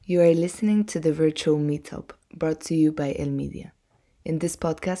You are listening to the virtual meetup brought to you by El Media. In this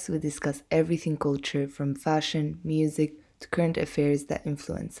podcast, we discuss everything culture from fashion, music, to current affairs that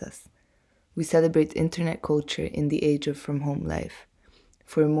influence us. We celebrate internet culture in the age of from home life.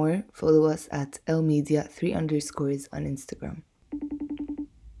 For more, follow us at elmedia 3 underscores on Instagram.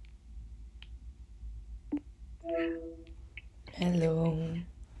 Hello,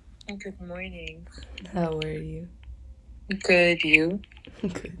 Good morning. how are you? Good, you?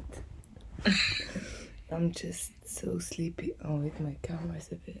 Good. I'm just so sleepy. Oh, wait, my camera's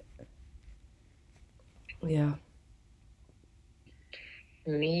a bit. Yeah,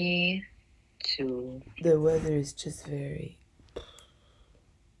 Me too. the weather is just very.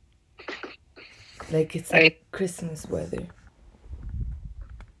 Like it's like Christmas weather.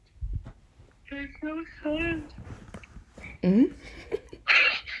 There's no sun. Hmm?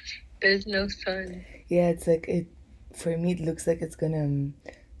 There's no sun. Yeah, it's like it. For me, it looks like it's gonna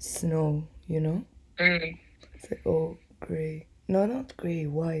snow. You know, it's like all gray. No, not gray,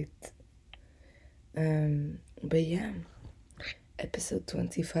 white. But yeah, episode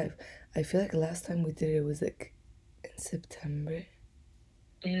 25. I feel like last time we did it was like in September.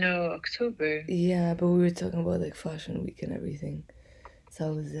 No, October. Yeah, but we were talking about like fashion week and everything. So I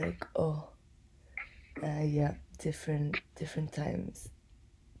was like, oh, yeah, different times.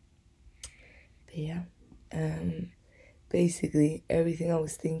 But yeah, basically everything I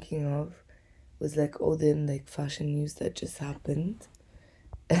was thinking of was like all the like fashion news that just happened.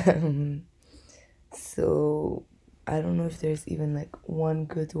 So I don't know if there's even like one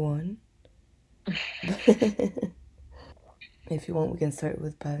good one. If you want, we can start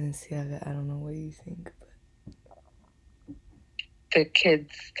with Balenciaga. I don't know what you think, The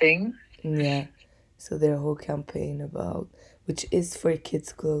kids thing. yeah. So their whole campaign about, which is for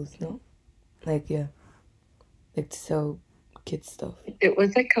kids' clothes, no? Like yeah, like to sell kids stuff. It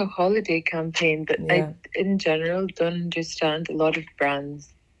was like a holiday campaign, but Yeah. I, in general, don't understand a lot of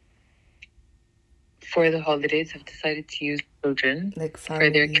brands for the holidays have decided to use children Like for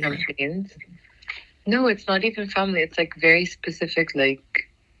their family. campaigns. No, it's not even family. It's like very specific, like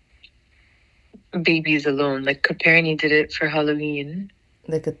babies alone. Like Coperni did it for Halloween.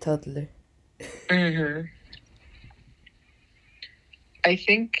 Like a toddler. I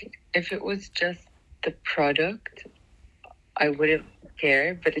think if it was just the product, I wouldn't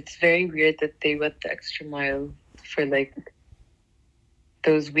care. But it's very weird that they went the extra mile for like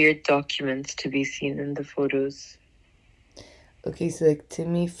those weird documents to be seen in the photos. Okay, so like to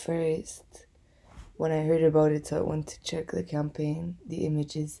me first, when I heard about it, so I went to check the campaign, the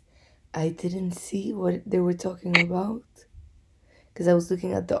images. I didn't see what they were talking about because I was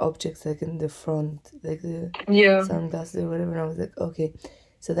looking at the objects like in the front, like the sunglasses or whatever, and I was like, okay.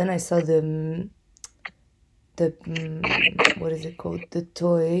 So then I saw what is it called? The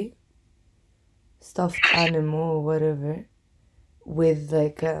toy stuffed animal or whatever with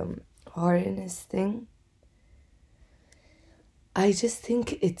like harness thing. I just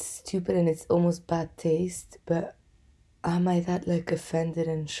think it's stupid and it's almost bad taste, but am I that like offended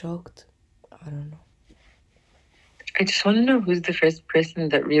and shocked? I don't know. I just want to know who's the first person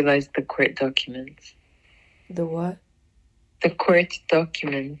that realized the court documents. The what? The court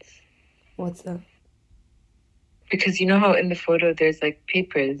documents. What's that? Because you know how in the photo there's like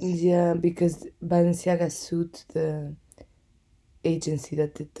papers. Yeah, because Balenciaga sued the agency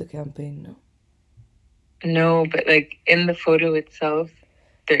that did the campaign, no? No, but like in the photo itself,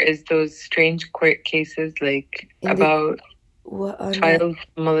 there is those strange court cases like about child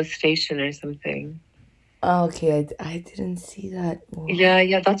molestation or something. Oh, okay, I didn't see that. What?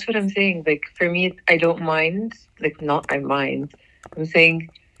 Yeah, that's what I'm saying. Like for me, I don't mind. Like not I mind. I'm saying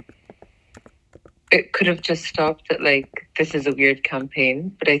it could have just stopped at like this is a weird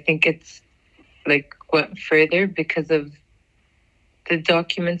campaign, but I think it's like went further because of the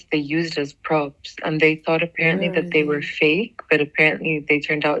documents they used as props, and they thought apparently that they were fake, but apparently they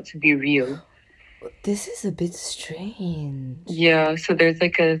turned out to be real. This is a bit strange. Yeah, so there's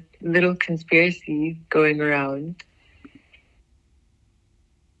like a little conspiracy going around.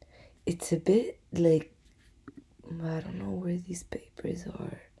 It's a bit like, I don't know where these papers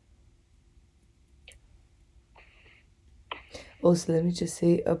are. Also, let me just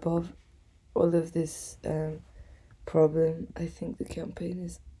say, above all of this problem, I think the campaign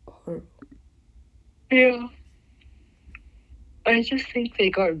is horrible. Yeah. I just think they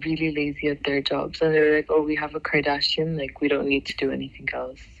got really lazy at their jobs and they're like, oh, we have a Kardashian, like we don't need to do anything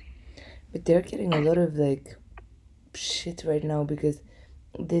else. But they're getting a lot of like shit right now because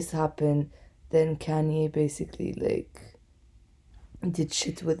this happened, then Kanye basically like did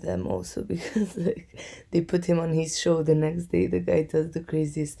shit with them also because like they put him on his show the next day. The guy does the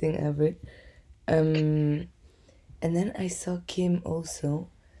craziest thing ever. And then I saw Kim also.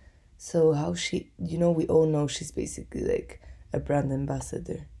 So how she, we all know she's basically like a brand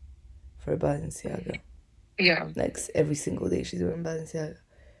ambassador for Balenciaga. Yeah. Like every single day she's wearing Balenciaga.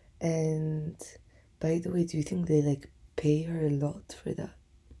 And by the way, do you think they like pay her a lot for that?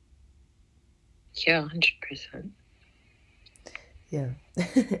 Yeah, 100%. Yeah.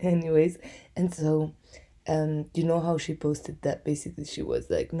 Anyways, and so, you know how she posted that basically she was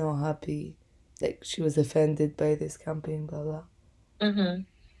like not happy, like she was offended by this campaign, blah blah. Mm-hmm.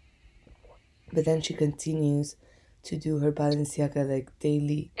 But then she continues to do her Balenciaga like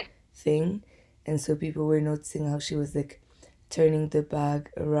daily thing, and so people were noticing how she was like turning the bag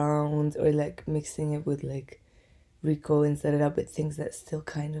around or like mixing it with like Rico and set it up with things that still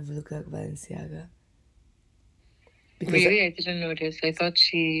kind of look like Balenciaga. Because really? I didn't notice. I thought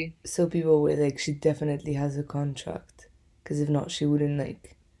she... So people were like, she definitely has a contract. Because if not, she wouldn't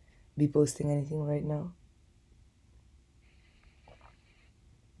like be posting anything right now.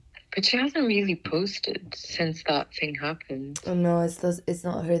 But she hasn't really posted since that thing happened. Oh no, it's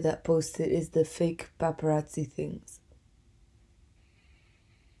not her that posted, it's the fake paparazzi things.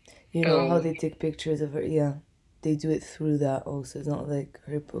 You know how they take pictures of her? Yeah. They do it through that also. It's not like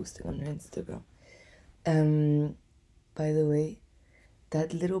her posting on her Instagram. By the way,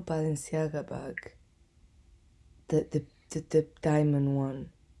 that little Balenciaga bag, the diamond one.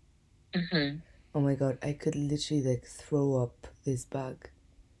 Mm-hmm. Oh my god, I could literally like throw up this bag.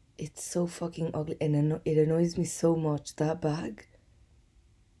 It's so fucking ugly, and it annoys me so much, that bag.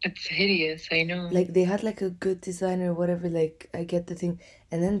 It's hideous, I know. Like, they had like a good design or whatever, like, I get the thing,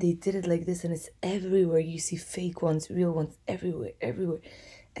 and then they did it like this, and it's everywhere. You see fake ones, real ones, everywhere.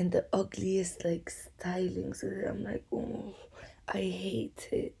 And the ugliest like stylings of it, I'm like, oh, I hate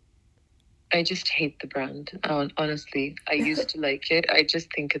it. I just hate the brand. Honestly, I used to like it. I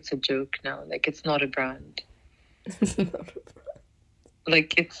just think it's a joke now. Like, it's not a brand. It's not a brand.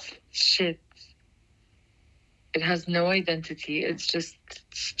 Like, it's shit. It has no identity. It's just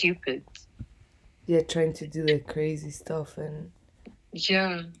stupid. Yeah, trying to do like crazy stuff, and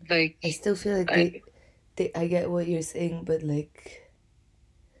yeah, like, I still feel like I get what you're saying, but like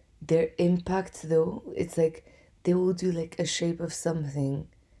their impact though, it's like they will do like a shape of something,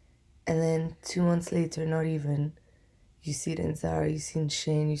 and then 2 months later, not even, you see it in Zara, you see in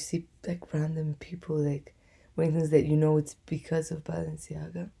Shane, you see like random people like wearing things that it's because of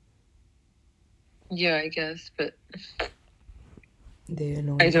Balenciaga. Yeah, I guess, but they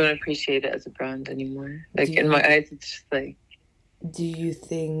annoy I don't appreciate it as a brand anymore. Like, in my eyes, it's just like... Do you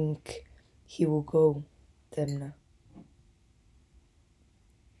think he will go, Demna?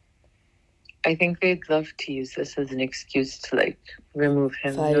 I think they'd love to use this as an excuse to like remove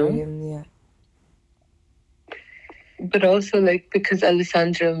him. Fire him, yeah. But also, like, because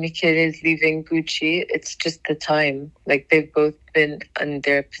Alessandro Michele is leaving Gucci, it's just the time. Like, they've both been in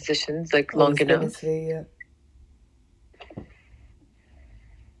their positions like long enough. Say, yeah.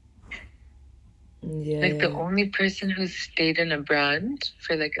 Yeah. Like, the only person who's stayed in a brand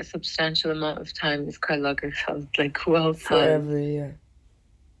for like a substantial amount of time is Karl Lagerfeld. Like, who else forever, yeah.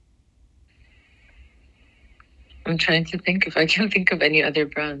 I'm trying to think if I can think of any other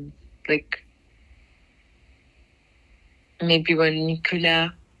brand. Like, maybe when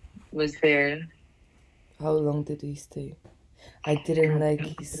Nicolas was there. How long did he stay? I didn't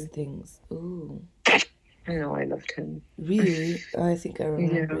like his things. Ooh. No, I loved him. Really? I think I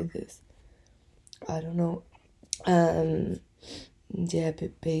remember this. I don't know. Yeah, a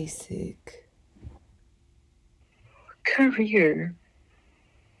bit basic. Career.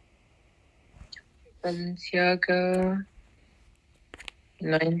 Balenciaga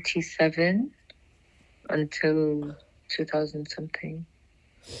 97 until 2000 something.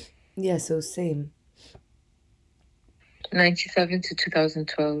 Yeah, so same. 97 to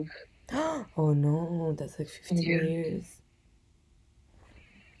 2012. Oh no, that's like 15 years.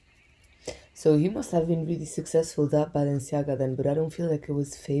 So he must have been really successful, that Balenciaga, then, but I don't feel like it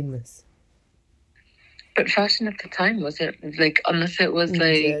was famous. But fashion at the time wasn't, like, unless it was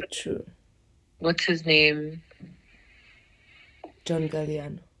like... Yeah, true. What's his name? John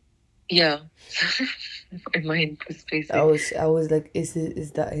Galliano. Yeah. My mind was basically... I was like, is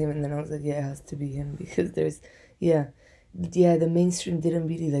that him? And then I was like, yeah, it has to be him, because there's... Yeah, the mainstream didn't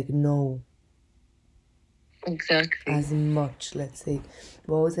really, like, know... Exactly. As much, let's say.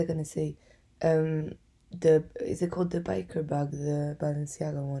 What was I gonna say? Is it called the biker bag, the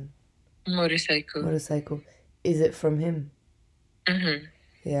Balenciaga one? Motorcycle. Is it from him? Mm-hmm.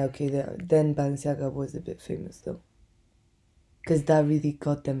 Yeah, okay, then Balenciaga was a bit famous though. because that really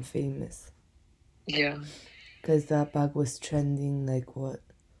got them famous. Yeah. Because that bag was trending like what?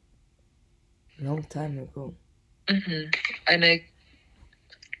 A long time ago. Mm-hmm. And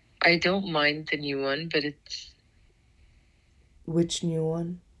I don't mind the new one, but it's Which new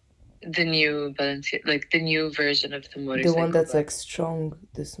one? the new Balenciaga, like the new version of the motorcycle. The one that's bag. like strong.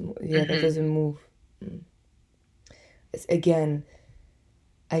 That doesn't move. It's, again,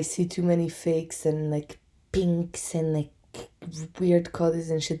 I see too many fakes and like pinks and like weird colors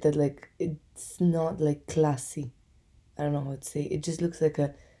and shit that like it's not like classy. I don't know how to say it. It just looks like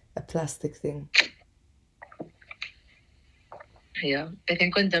a plastic thing. Yeah, I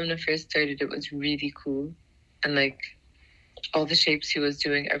think when Demna first started, it was really cool, and like all the shapes he was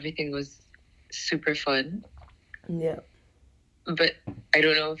doing, everything was super fun. Yeah. But I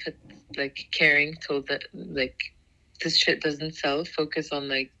don't know if it's like caring told that like this shit doesn't sell. Focus on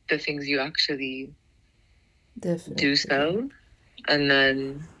like the things you actually Definitely do sell, and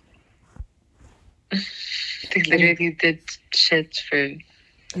then they literally did shit for.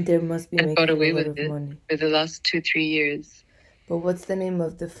 There must be and making got away a lot with of it money. for the last 2-3 years. But what's the name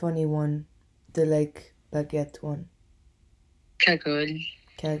of the funny one? The like baguette one. Kagol.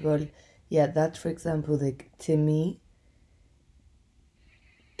 Kagol. Yeah, that for example, like to me,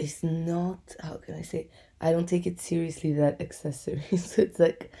 it's not, how can I say, I don't take it seriously, that accessory. So it's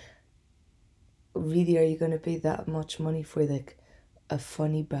like, really, are you gonna pay that much money for like a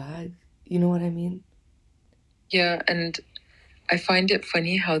funny bag? You know what I mean? Yeah, and I find it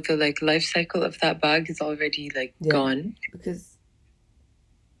funny how the like life cycle of that bag is already like gone. Because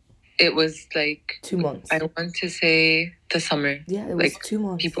it was like 2 months. I want to say the summer. Yeah, it was like 2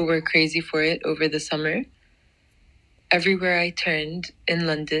 months. People were crazy for it over the summer. Everywhere I turned in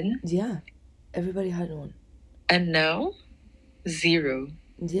London. Yeah, everybody had one. And now, zero.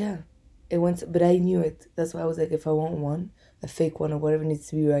 Yeah, it went, but I knew it. That's why I was like, if I want one, a fake one or whatever needs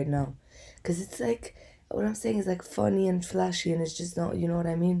to be right now. Because it's like, what I'm saying is like funny and flashy and it's just not, you know what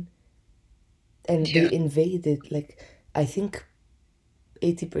I mean? And they invaded, like, I think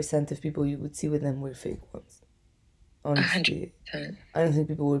 80% of people you would see with them were fake ones. Honestly. 100%. I don't think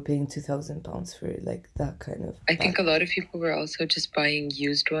people were paying £2,000 for like that kind of I think a lot of people were also just buying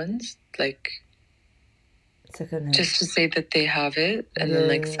used ones, like secondhand, just to say that they have it and then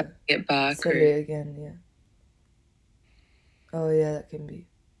like selling it back sell it again. Yeah. Oh yeah, that can be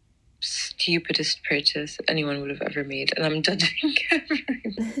stupidest purchase anyone would have ever made, and I'm judging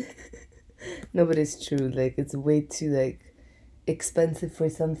everyone. No, but it's true. Like it's way too like expensive for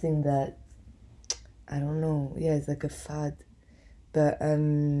something that I don't know. Yeah, it's like a fad. But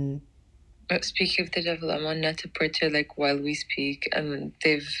speaking of the devil, I'm on Net-a-Porter like while we speak, and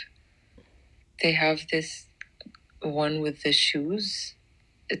they have this one with the shoes.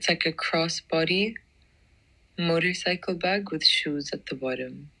 It's like a crossbody motorcycle bag with shoes at the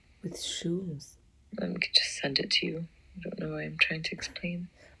bottom. With shoes? I could just send it to you. I don't know why I'm trying to explain.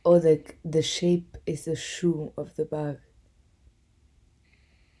 Oh, like the shape is the shoe of the bag.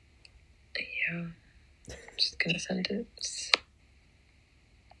 Yeah. I'm just gonna send it.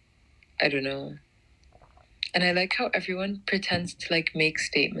 I don't know. And I like how everyone pretends to like make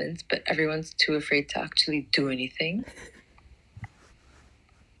statements, but everyone's too afraid to actually do anything.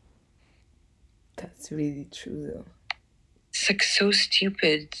 That's really true though. It's like so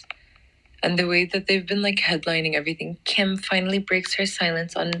stupid. And the way that they've been like headlining everything. Kim finally breaks her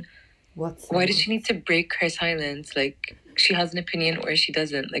silence on what? Why does she need to break her silence? Like she has an opinion or she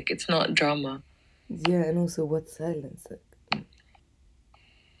doesn't. Like it's not drama. Yeah, and also what silence? Like,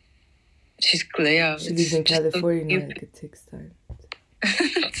 she's Clea. She lives in California, so like it takes time.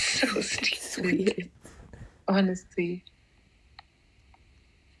 It's so stupid. It's weird. Honestly.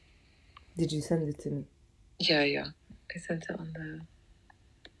 Did you send it to me? Yeah. I sent it on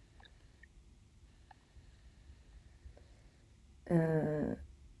the...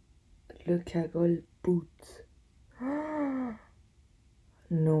 Le Cagole boot.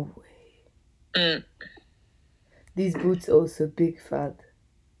 No way. These boots also big fad.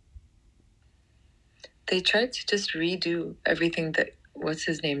 They tried to just redo everything that what's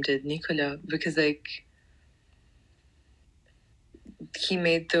his name did, Nicola, because like he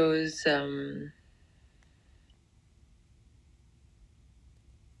made those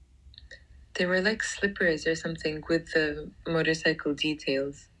they were like slippers or something with the motorcycle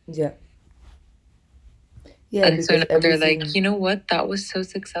details. Yeah, and so now they're like, you know what? That was so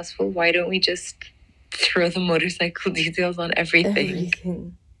successful. Why don't we just throw the motorcycle details on everything?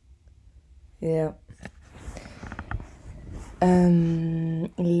 Yeah.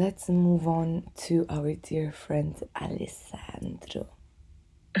 Let's move on to our dear friend Alessandro.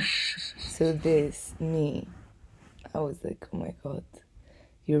 So this, me, I was like, oh my god.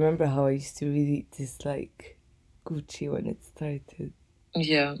 You remember how I used to really dislike Gucci when it started?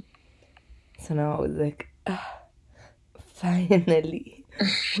 Yeah. So now I was like, finally,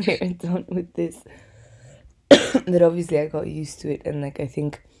 we're done with this. But obviously, I got used to it, and like, I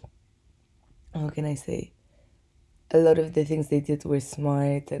think, how can I say? A lot of the things they did were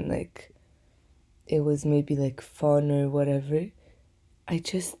smart, and like, it was maybe like fun or whatever. I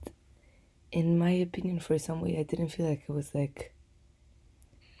just, in my opinion, for some way, I didn't feel like it was like,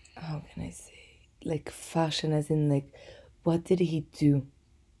 how can I say? Like, fashion, as in, like, what did he do?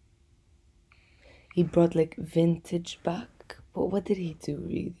 He brought like vintage back, but what did he do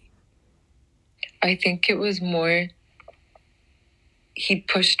really? I think it was more he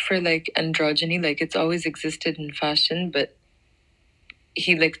pushed for like androgyny, like it's always existed in fashion, but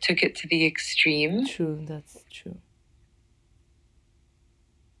he like took it to the extreme. True, that's true.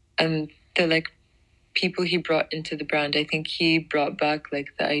 And the like people he brought into the brand, I think he brought back like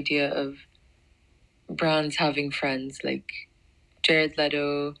the idea of brands having friends, like Jared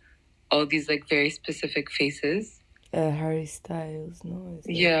Leto, all these like very specific faces. Harry Styles, no, is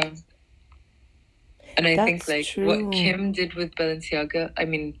Yeah. And I think that's like true. what Kim did with Balenciaga, I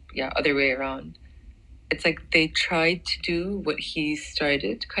mean, yeah, other way around. It's like they tried to do what he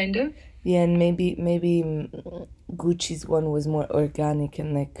started, kind of. Yeah, and maybe Gucci's one was more organic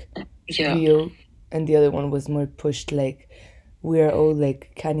and like Yeah. real, and the other one was more pushed. Like we're all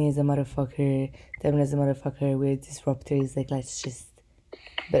like Kanye is a motherfucker, Devin is a motherfucker. We're disruptors. Like let's just.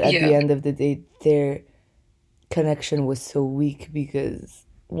 But at the Yeah. end of the day, their connection was so weak because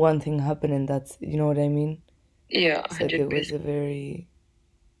one thing happened, and that's, you know what I mean. Yeah, It's like it was 100%. a very.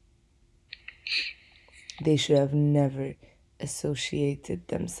 They should have never associated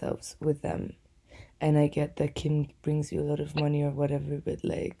themselves with them. And I get that Kim brings you a lot of money or whatever, but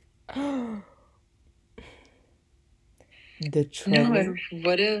like the No, trouble. and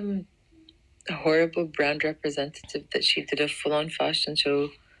what a horrible brand representative that she did a full-on fashion show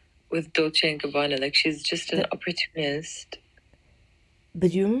with Dolce and Gabbana. Like she's just an That, opportunist.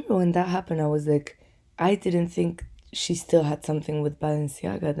 but you remember when that happened? I was like, I didn't think she still had something with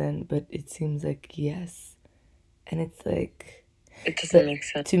Balenciaga then, but it seems like yes, and it's like, It doesn't but make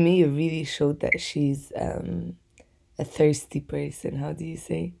sense. to me, it really showed that she's a thirsty person. How do you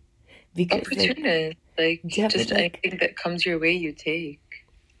say? Because Opportunist. Like yeah, but just like anything that comes your way, you take.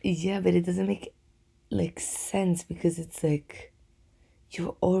 yeah, but it doesn't make like sense because it's like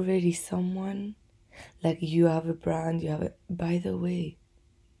you're already someone. Like you have a brand, you have a, by the way.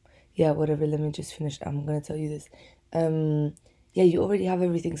 Yeah, whatever, let me just finish. I'm gonna tell you this. Yeah, you already have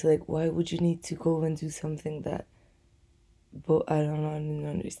everything, so like why would you need to go and do something that, but I don't know, I don't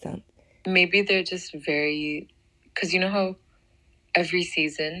understand. Maybe they're just very, because you know how every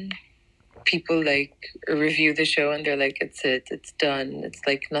season people like review the show and they're like, it's done, it's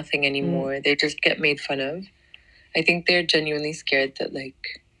like nothing anymore. They just get made fun of. I think they're genuinely scared that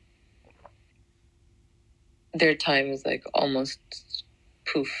like their time is like almost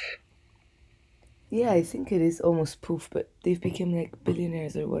poof. Yeah, I think it is almost poof, but they've become like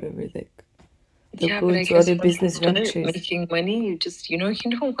billionaires or whatever, like they'll Yeah, go but I into guess other once you business start ventures. making money, you just, you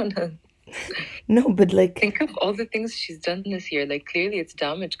don't want to No, but like think of all the things she's done this year. Like, clearly it's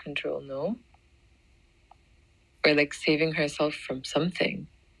damage control, no? Or like saving herself from something.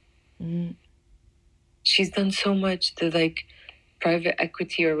 She's done so much. The like private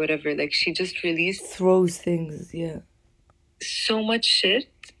equity or whatever, like she just released throws things, yeah. so much shit,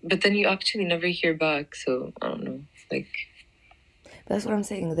 but then you actually never hear back. So I don't know. Like, That's what I'm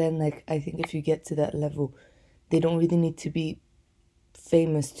saying. Then, like, I think if you get to that level, they don't really need to be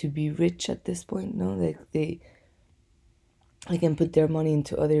famous to be rich at this point. No, like they can put their money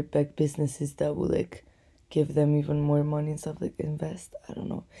into other big businesses that will like give them even more money and stuff, like invest. I don't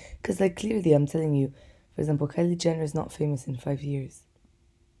know, because like clearly, I'm telling you, for example, Kylie Jenner is not famous in 5 years.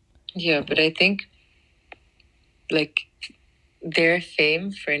 yeah, but I think like their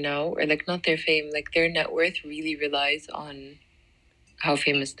fame for now, or like not their fame, like their net worth really relies on how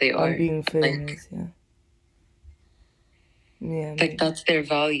famous they are. On being famous, like, yeah, like maybe. that's their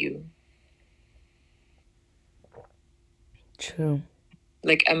value. True.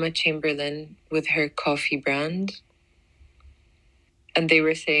 Like Emma Chamberlain with her coffee brand, and they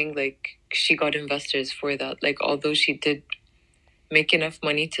were saying like she got investors for that. Like although she did make enough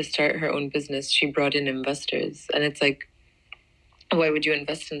money to start her own business, she brought in investors, and it's like, why would you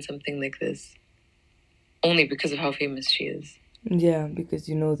invest in something like this? Only because of how famous she is. Yeah, because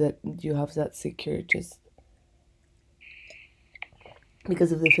you know that you have that secure just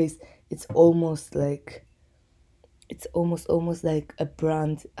because of the face. It's almost like a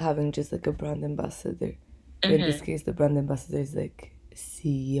brand having just like a brand ambassador. But in this Mm-hmm. case, the brand ambassador is like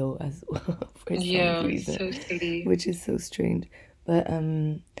CEO as well for some Yeah, it's reason, so silly. which is so strange. But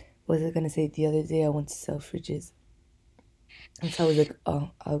what was I gonna say? The other day I went to Selfridges, and so I was like,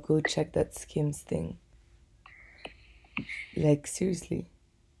 oh, I'll go check that Skims thing. Like seriously,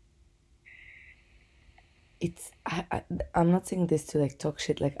 it's I'm not saying this to like talk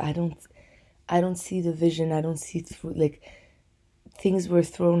shit. Like I don't see the vision. I don't see through like things were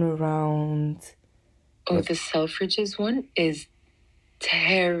thrown around. Oh, Like the Selfridges one is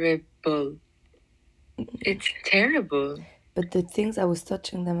terrible. It's terrible. but the things I was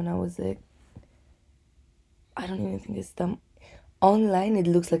touching them and I was like, I don't even think it's dumb. Online it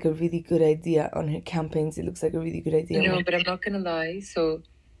looks like a really good idea. On her campaigns it looks like a really good idea. No, but I'm not gonna lie. So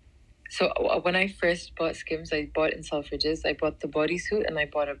when I first bought Skims, I bought in Selfridges. I bought the bodysuit and I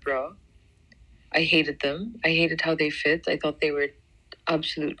bought a bra. I hated them. I hated how they fit. I thought they were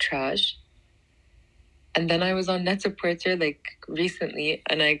absolute trash. And then I was on Net-a-Porter like recently,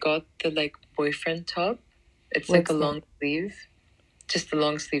 and I got the like boyfriend top. It's like What's a that? long sleeve, just a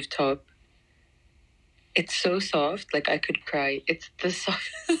long sleeve top. It's so soft, like I could cry. It's the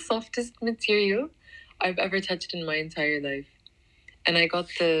softest material I've ever touched in my entire life. And I got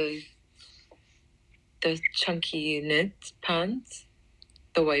the chunky knit pants,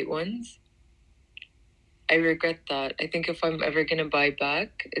 the white ones. I regret that. I think if I'm ever gonna buy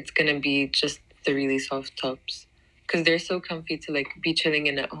back, it's gonna be just the really soft tops because they're so comfy to like be chilling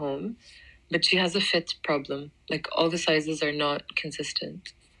in at home. But she has a fit problem. Like all the sizes are not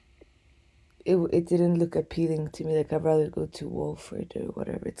consistent. It didn't look appealing to me. Like I'd rather go to Wolford or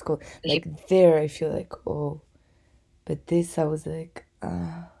whatever it's called. Yeah. Like there I feel like, oh, but this I was like,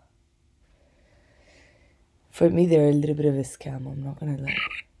 for me they're a little bit of a scam, I'm not gonna lie.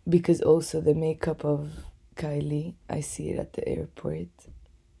 Because also the makeup of Kylie, I see it at the airport.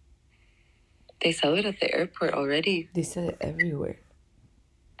 They sell it at the airport already. They sell it everywhere.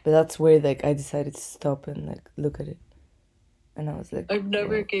 But that's where like I decided to stop and like look at it. And I was like, I've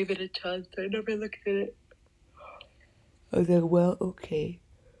never well, gave it a chance. I never looked at it. I was like, well, okay.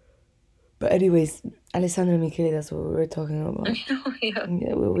 But anyways, Alessandro Michele, that's what we were talking about. Yeah.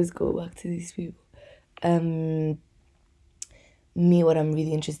 Yeah, we always go back to these people. Me, what I'm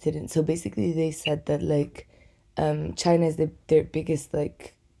really interested in. So basically, they said that like, China is their biggest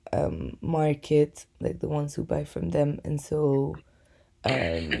like, market, like the ones who buy from them, and so,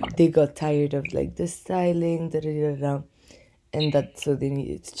 they got tired of like the styling, da da da da, and that so they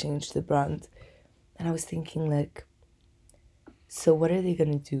needed to change the brand. And I was thinking like, so what are they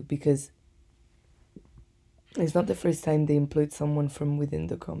gonna do? Because it's not the first time they employed someone from within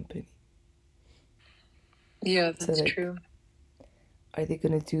the company. Yeah, So that's like, true. are they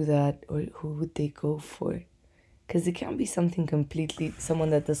gonna do that, or who would they go for? Because it can't be someone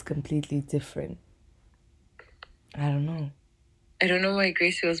that does completely different. I don't know. I don't know why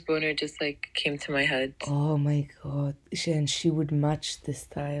Gracie Boner just like came to my head. Oh my god, she would match the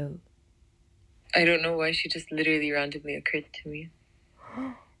style. I don't know why she just literally randomly occurred to me.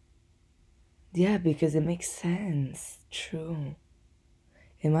 Yeah, because it makes sense. True.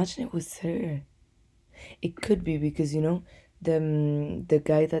 Imagine it was her. It could be because the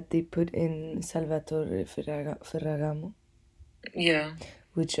guy that they put in Salvatore Ferragamo, Yeah.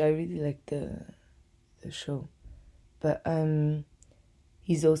 which I really like the show, but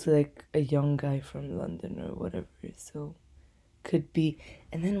he's also like a young guy from London or whatever, so could be.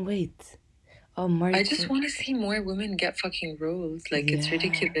 And then wait, oh I just Martin, want to see more women get fucking roles. Like, it's yeah,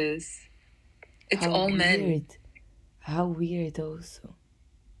 ridiculous. It's how all men. weird, how weird also.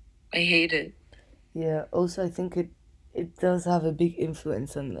 I hate it. Yeah, also I think it does have a big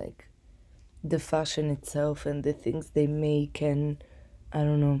influence on like the fashion itself and the things they make, and I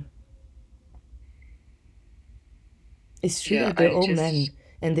don't know. It's true Yeah, that they're I all just. men,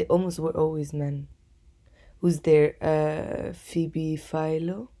 and they almost were always men. Who's there? Phoebe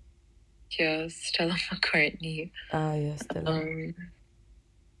Philo. Yeah, Stella McCartney. Ah, yeah, Stella. Um,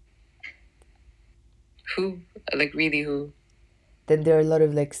 who? Like, really, who? Then there are a lot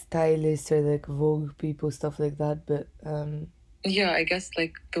of like stylists or like Vogue people, stuff like that. But Yeah, I guess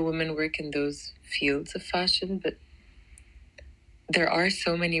like the women work in those fields of fashion, but there are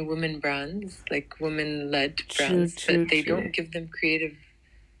so many women brands, like women-led brands, but they true. don't give them creative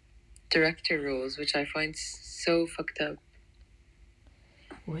director roles, which I find so fucked up.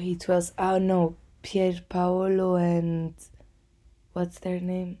 Wait, was oh no, Pier Paolo and what's their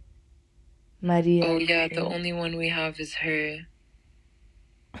name? Maria. Oh yeah, the only one we have is her.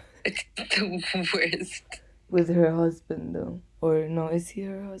 It's the worst. With her husband though, or no? Is he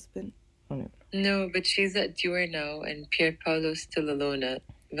her husband? Oh no. No, but she's at Dior now, and Pier Paolo's still alone at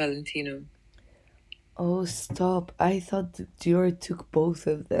Valentino. Oh, stop. I thought Dior took both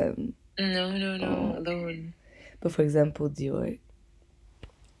of them. No, Oh. alone. But for example, Dior,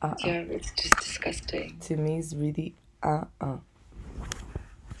 Yeah, it's just disgusting. to me is really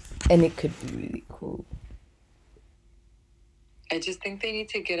and it could be really cool. I just think they need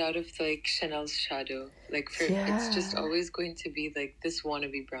to get out of like Chanel's shadow. Like it's just always going to be like this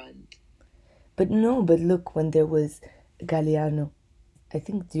wannabe brand. But no, but look, when there was Galliano, I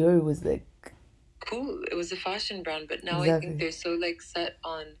think Dior was like cool. It was a fashion brand, but now I exactly. think they're so like set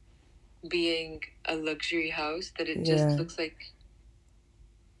on being a luxury house that it just looks like.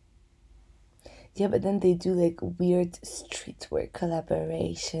 Yeah, but then they do like weird streetwear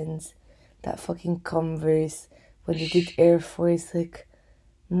collaborations. That fucking Converse when they did Air Force, like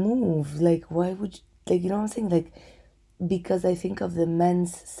move. Like why would you, like you know what I'm saying? Like because I think of the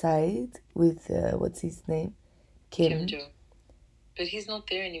men's side with what's his name? Kim Jo. But he's not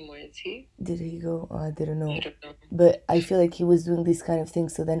there anymore, is he? Did he go? Oh, I didn't know. I don't know. But I feel like he was doing these kind of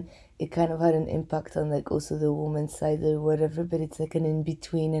things, so then it kind of had an impact on like also the woman's side or whatever. But it's like an in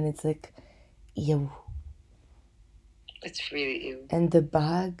between, and it's like, ew. It's really ew. And the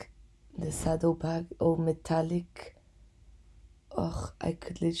bag, the saddle bag, all metallic. Ugh, I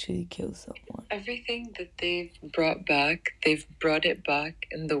could literally kill someone. Everything that they've brought back, they've brought it back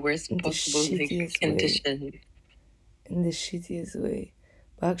in the worst possible condition. In the shittiest way.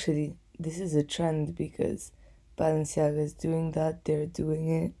 But actually, this is a trend because Balenciaga is doing that, they're doing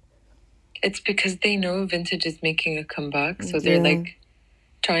it. It's because they know vintage is making a comeback, so they're like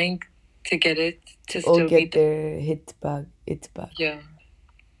trying to get it to all still get be their it back. Yeah.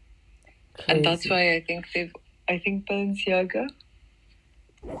 Crazy. And that's why I think Balenciaga,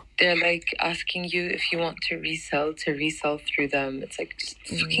 they're like asking you if you want to resell through them. It's like just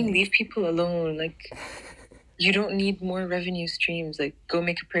fucking leave people alone. Like you don't need more revenue streams. Like go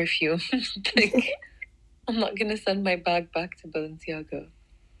make a perfume. Like I'm not gonna send my bag back to Balenciaga.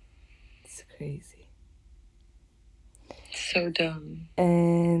 It's crazy. So dumb.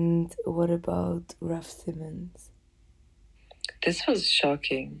 And what about Raf Simons? This was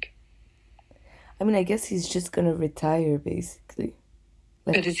shocking. I mean, I guess he's just gonna retire basically.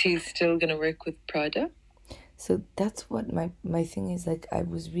 Like, but is he still gonna work with Prada? So that's what my thing is. Like I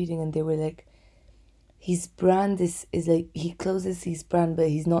was reading and they were like, his brand is like he closes his brand, but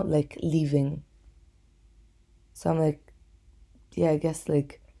he's not like leaving. So I'm like, yeah, I guess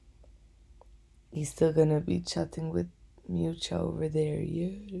like he's still gonna be chatting with Mucha over there.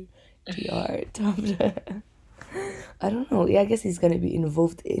 Yeah, PR. I don't know. Yeah, I guess he's gonna be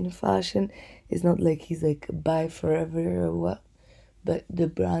involved in fashion. It's not like he's like bye forever or what. But the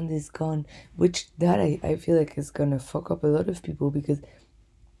brand is gone, which that I feel like is gonna fuck up a lot of people because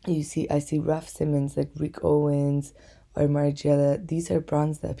I see Raf Simons, like Rick Owens or Margiela. These are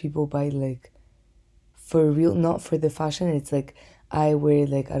brands that people buy like for real, not for the fashion. It's like I wear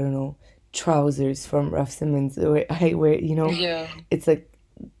like I don't know trousers from Raf Simons or I wear it's like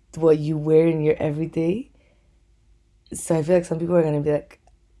what you wear in your everyday. So I feel like some people are gonna be like,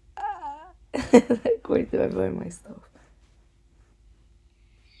 like where do I buy my stuff?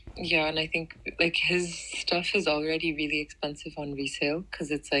 Yeah, and I think like his stuff is already really expensive on resale because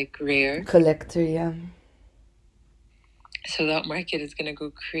it's like rare. Collector, yeah. So that market is gonna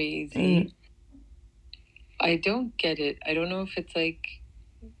go crazy. I don't get it. I don't know if it's like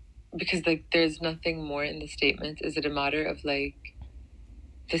because like there's nothing more in the statement. Is it a matter of like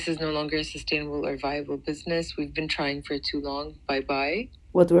this is no longer a sustainable or viable business? We've been trying for too long. Bye.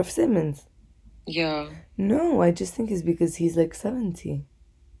 What, Raf Simons? Yeah. No, I just think it's because he's like 70.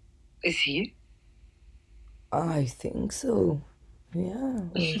 Is he? I think so. Yeah.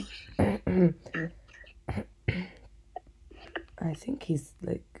 I think he's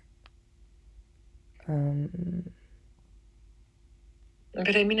like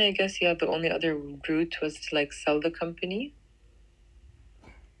But I mean, I guess the only other route was to like sell the company.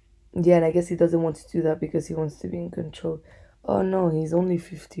 Yeah, and I guess he doesn't want to do that because he wants to be in control. Oh no, he's only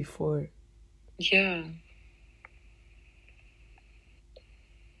 54. Yeah.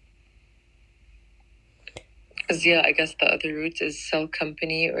 Because I guess the other route is sell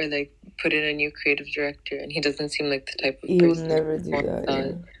company or like put in a new creative director, and he doesn't seem like the type of he person. He would never do that.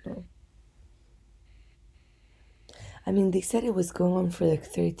 Yeah. No. I mean, they said it was going on for like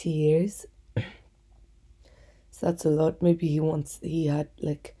 30 years. So that's a lot. Maybe he had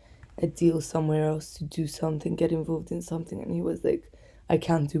like a deal somewhere else to do something, get involved in something, and he was like, I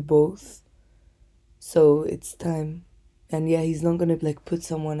can't do both. So it's time. And yeah, he's not gonna like put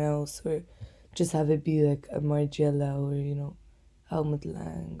someone else or just have it be like a Margiela or, Helmut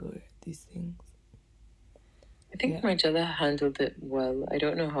Lang or these things. I think Margella handled it well. I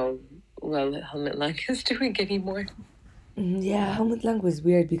don't know how well Helmut Lang is doing anymore. Yeah, Helmut Lang was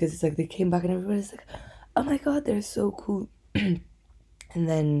weird because it's like they came back and everybody's like, oh my god, they're so cool. And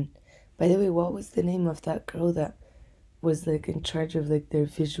then, by the way, what was the name of that girl that was like in charge of like their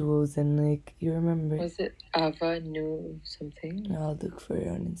visuals and like, you remember? Was it Ava New something? I'll look for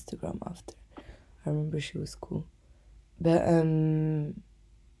her on Instagram after. I remember she was cool. But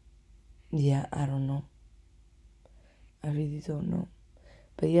yeah, I don't know. I really don't know.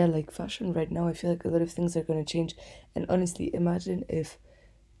 But yeah, like fashion right now, I feel like a lot of things are gonna change. And honestly, imagine if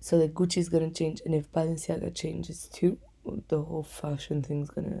like Gucci's gonna change, and if Balenciaga changes too, the whole fashion thing's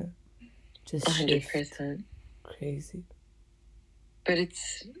gonna just 100%. shift. Crazy. But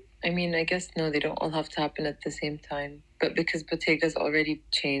it's, I mean, I guess no, they don't all have to happen at the same time. But because Bottega's already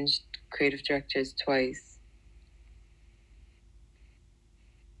changed creative directors twice,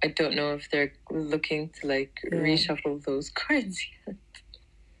 I don't know if they're looking to like reshuffle those cards yet.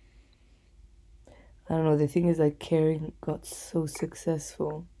 I don't know. The thing is, like, Kering got so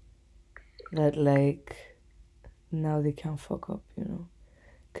successful that like now they can't fuck up, you know,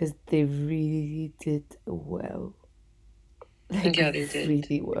 because they really did well. Like, yeah, they did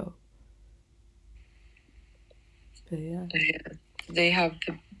really well. But yeah, they have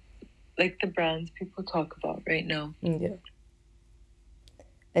the brands people talk about right now. Yeah,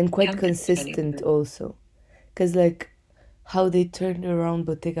 and quite consistent also, because like how they turned around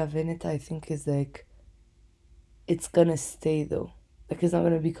Bottega Veneta, I think is like it's gonna stay though. Like it's not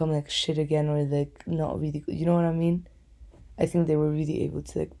gonna become like shit again or like not really good. You know what I mean? I think they were really able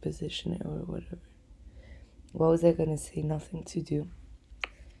to like position it or whatever. What was I gonna say? Nothing to do.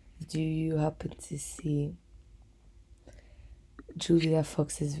 Do you happen to see Julia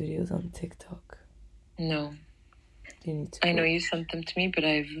Fox's videos on TikTok? No. You need to. I know you sent them to me, but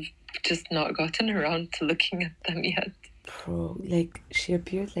I've just not gotten around to looking at them yet. Bro, like she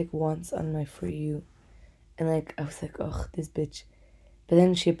appeared like once on my For You, and like I was like, oh, this bitch. But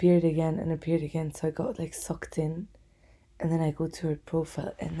then she appeared again, so I got like sucked in, and then I go to her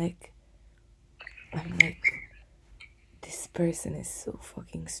profile and like I'm like, this person is so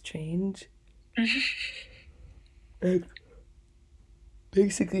fucking strange. Like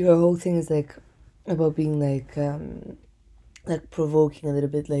basically her whole thing is like about being like provoking a little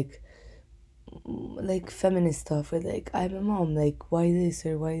bit, like feminist stuff, with like I'm a mom, like why this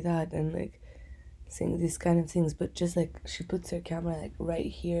or why that, and like saying these kind of things, but just like she puts her camera like right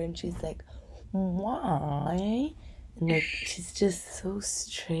here and she's like, why? And like she's just so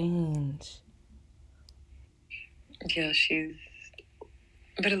strange. Yeah,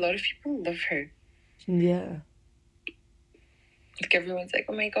 but a lot of people love her. Yeah. Like everyone's like,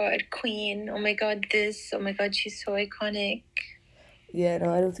 oh my god, queen, oh my god, this, oh my god, she's so iconic. Yeah,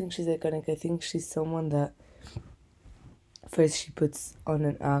 no, I don't think she's iconic. I think she's someone that first she puts on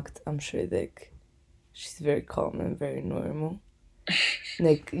an act, I'm sure like she's very calm and very normal.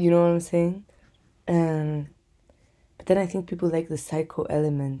 Like, you know what I'm saying? But then I think people like the psycho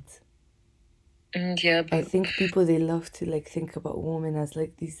element. Yeah, but I think people, they love to like think about women as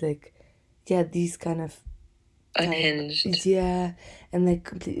like these like, yeah, these kind of unhinged. Yeah, and like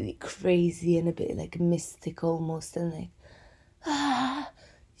completely crazy and a bit like mystic almost, and like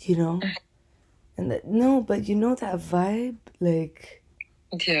you know. And that, no, but you know that vibe, like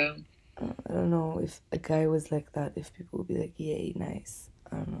yeah. I don't know if a guy was like that, if people would be like, yay, nice.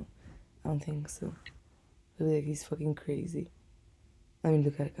 I don't know. I don't think so. They'd be like, he's fucking crazy. I mean,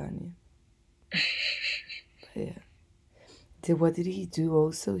 look at Kanye. But yeah. What did he do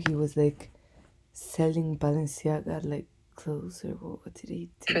also? He was like selling Balenciaga like clothes, or what did he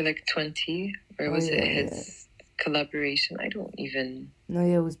do? For like 20? Or was it his collaboration? I don't even... No,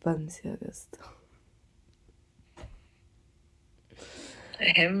 yeah, it was Balenciaga stuff.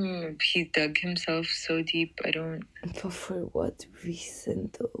 He dug himself so deep, I don't... But for what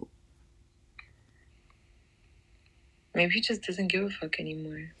reason, though? Maybe he just doesn't give a fuck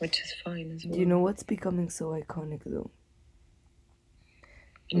anymore, which is fine as well. Do you know what's becoming so iconic, though?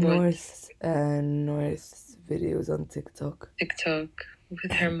 North's videos on TikTok.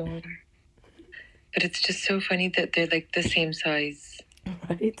 With her mom. But it's just so funny that they're like the same size.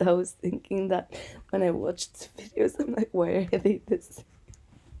 Right? I was thinking that when I watched the videos, I'm like, why are they this?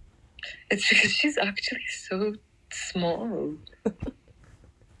 It's because she's actually so small.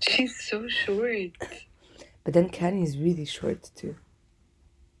 She's so short. But then Kanye's really short too.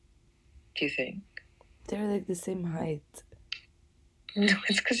 Do you think? They're like the same height. No,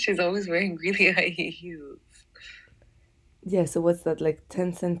 it's because she's always wearing really high heels. Yeah, so what's that, like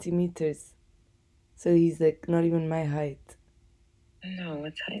 10 centimeters? So he's like not even my height. No,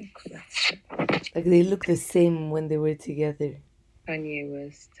 what's high? Like they look the same when they were together. Kanye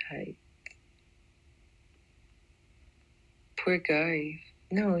was tight. Poor guy.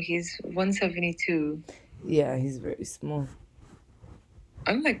 No, he's 172. Yeah, he's very small.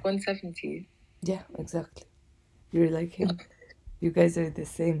 I'm like 170. Yeah, exactly. You're like him. You guys are the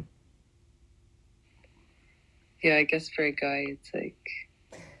same. Yeah, I guess for a guy, it's like.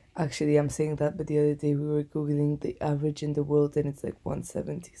 Actually, I'm saying that, but the other day we were Googling the average in the world and it's like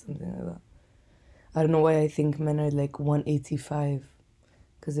 170, something like that. I don't know why I think men are like 185.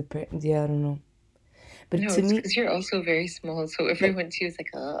 Because apparently, yeah, I don't know. But No, to it's me, because you're also very small, so everyone to you is like,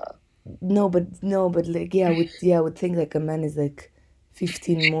 ugh. no, but like, yeah, I would think like a man is like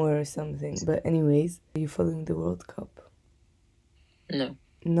 15 more or something. But anyways, are you following the World Cup? No.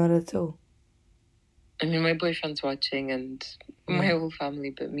 Not at all. I mean, my boyfriend's watching and my Yeah. whole family,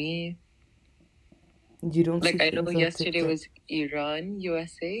 but me. You don't see Like, I know things on yesterday TikTok. was Iran,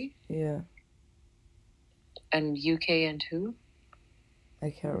 USA, Yeah, and UK and who? I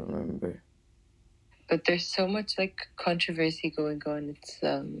can't remember. But there's so much like controversy going on. It's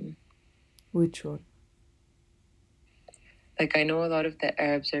Which one? like I know a lot of the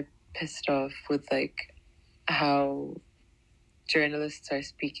Arabs are pissed off with like how journalists are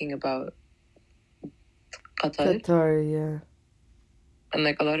speaking about Qatar. Qatar, yeah. And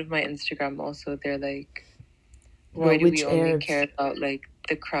like a lot of my Instagram also, they're like, why But do we which only Arabs? care about like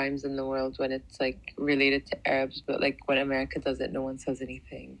the crimes in the world when it's like related to Arabs, but like when America does it, no one says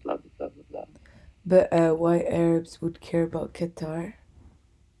anything, blah, blah, blah, blah, blah. But why Arabs would care about Qatar?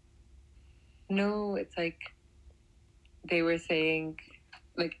 No, it's like they were saying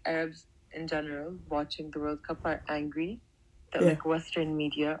like Arabs in general watching the World Cup are angry that like Western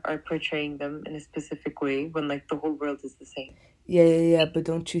media are portraying them in a specific way when like the whole world is the same. Yeah. But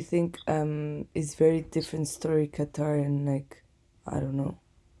don't you think it's very different story Qatar and like I don't know,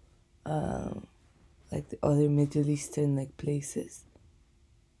 like the other Middle Eastern like places?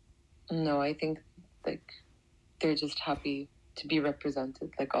 No, I think like they're just happy to be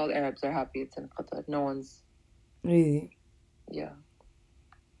represented. Like all Arabs are happy it's in Qatar. No one's Really? yeah.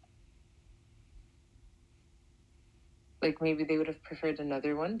 Like maybe they would have preferred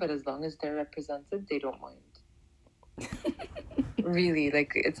another one, but as long as they're represented, they don't mind. Really,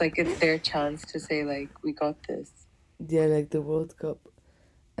 like it's their chance to say like we got this. Yeah, like the World Cup.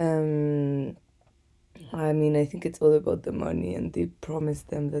 I mean, I think it's all about the money, and they promised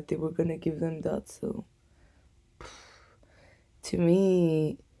them that they were gonna give them that. So, to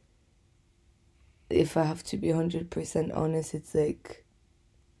me, if I have to be 100% honest, it's like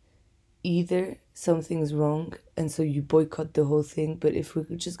either something's wrong, and so you boycott the whole thing. But if we're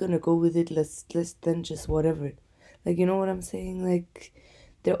just gonna go with it, let's then just whatever. Like, you know what I'm saying? Like,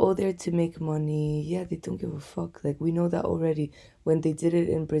 they're all there to make money. Yeah, they don't give a fuck. Like, we know that already. When they did it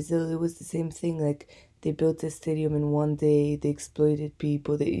in Brazil, it was the same thing. Like, they built a stadium in one day. They exploited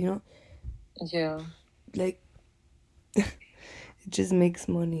people. They, you know, Yeah. like, it just makes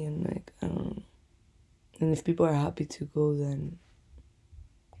money, and like, I don't know. And if people are happy to go, then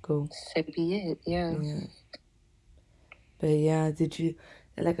go. So be it, yeah. Yeah. But yeah, did you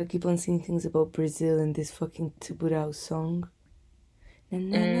like I keep on seeing things about Brazil and this fucking Tuburao song?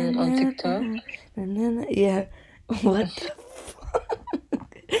 On TikTok? Yeah. What the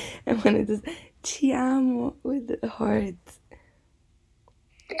fuck? And when it does Ti amo with the heart.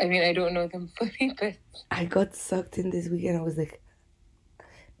 I mean, I don't know them fully, but I got sucked in this weekend. I was like,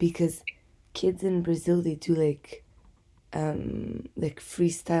 because kids in Brazil they do like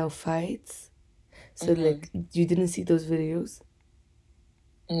freestyle fights. So like you didn't see those videos?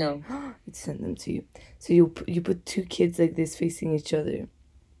 No. I'd send them to you. So you put two kids like this facing each other,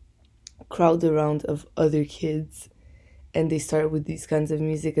 crowd around of other kids, and they start with these kinds of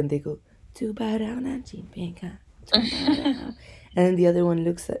music and they go and then the other one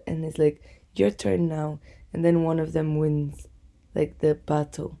looks at and is like, your turn now, and then one of them wins like the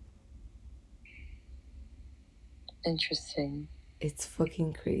battle. Interesting. It's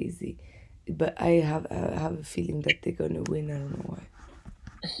fucking crazy. But I have a feeling that they're gonna win. I don't know why.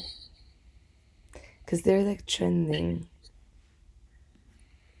 Because they're like trending.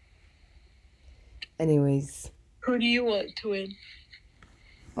 Anyways. Who do you want to win?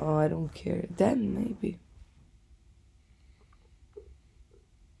 Oh, I don't care. Them, maybe.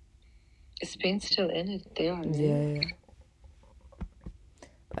 Is Spain still in it? They are, right? Yeah.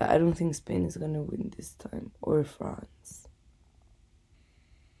 I don't think Spain is gonna win this time. Or France.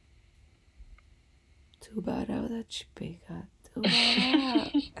 Too bad that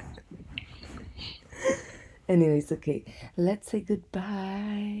Anyways, okay. Let's say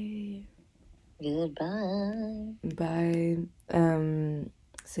goodbye. Goodbye. Bye.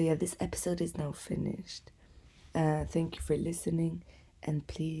 So yeah, this episode is now finished. Thank you for listening, and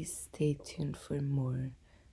please stay tuned for more.